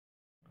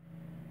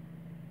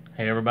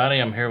Hey everybody,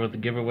 I'm here with the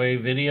giveaway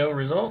video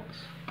results.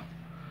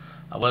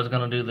 I was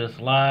going to do this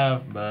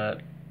live,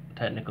 but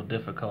technical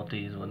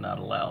difficulties would not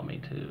allow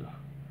me to.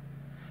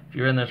 If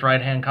you're in this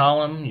right hand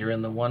column, you're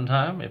in the one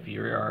time. If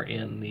you are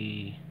in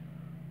the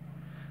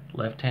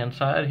left hand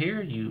side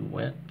here, you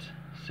went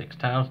 6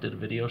 times, did a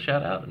video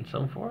shout out and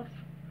so forth.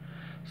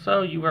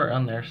 So you were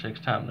on there 6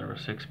 times. There were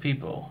 6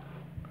 people.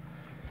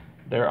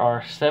 There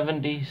are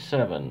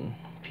 77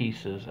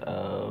 pieces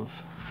of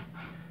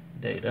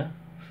data.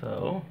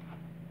 So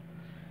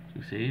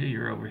you see,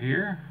 you're over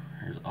here.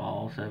 Here's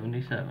all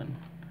 77.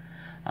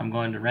 I'm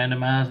going to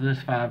randomize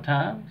this 5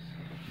 times.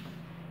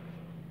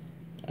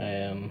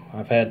 And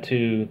I've had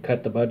to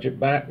cut the budget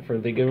back for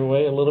the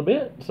giveaway a little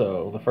bit.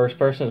 So the first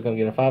person is going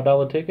to get a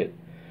 $5 ticket.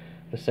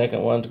 The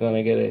second one's going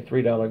to get a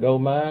 $3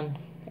 gold mine.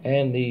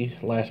 And the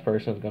last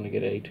person is going to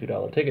get a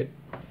 $2 ticket.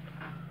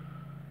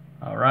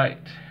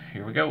 Alright,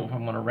 here we go.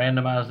 I'm going to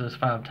randomize this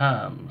 5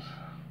 times.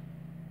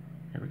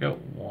 Here we go.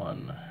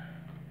 1,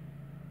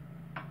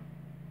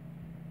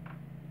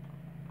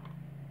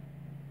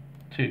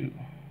 2,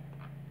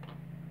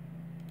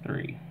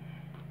 3,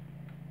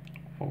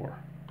 4,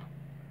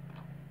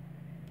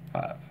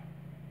 5.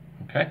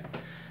 Okay,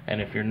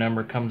 and if your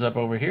number comes up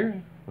over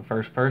here, the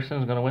first person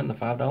is going to win the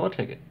 $5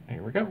 ticket.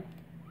 Here we go.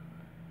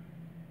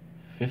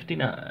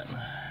 59.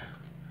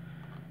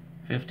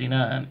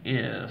 59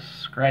 is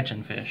Scratch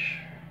and Fish.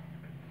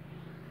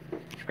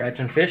 Scratch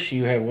and Fish,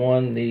 you have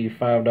won the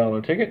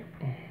 $5 ticket.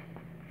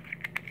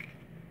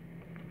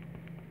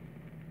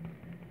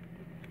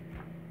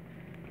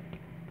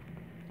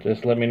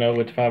 Just let me know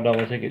which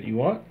 $5 ticket you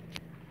want.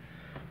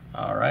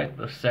 Alright,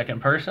 the second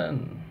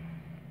person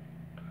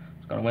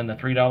is going to win the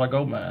 $3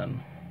 gold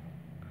mine.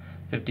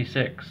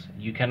 56.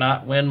 You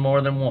cannot win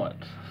more than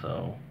once.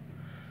 So,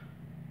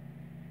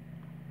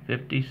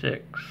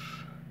 56.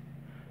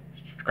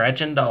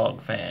 Scratching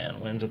Dog Fan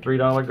wins a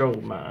 $3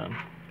 gold mine.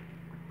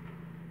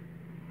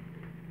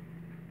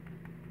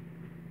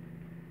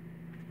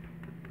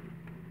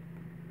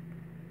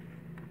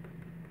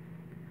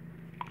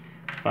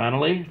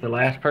 Finally, the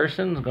last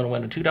person is going to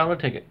win a $2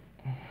 ticket.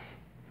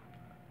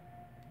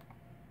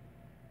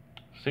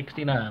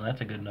 69,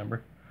 that's a good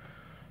number.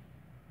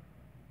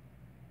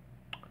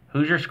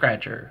 Hoosier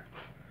Scratcher.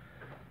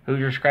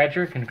 Hoosier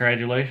Scratcher,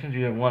 congratulations,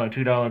 you have won a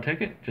 $2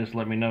 ticket. Just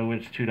let me know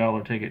which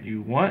 $2 ticket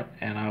you want,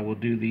 and I will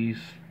do these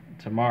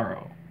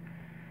tomorrow.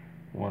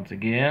 Once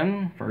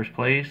again, first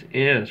place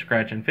is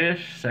Scratch and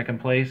Fish. Second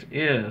place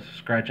is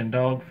Scratch and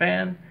Dog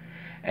Fan.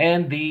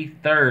 And the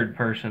third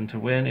person to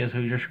win is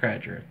Hoosier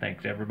Scratcher.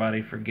 Thanks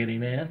everybody for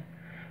getting in.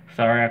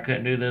 Sorry I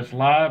couldn't do this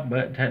live,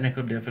 but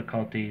technical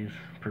difficulties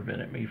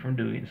prevented me from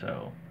doing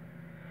so.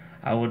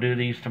 I will do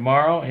these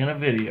tomorrow in a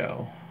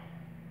video.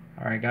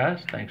 Alright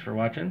guys, thanks for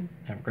watching.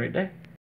 Have a great day.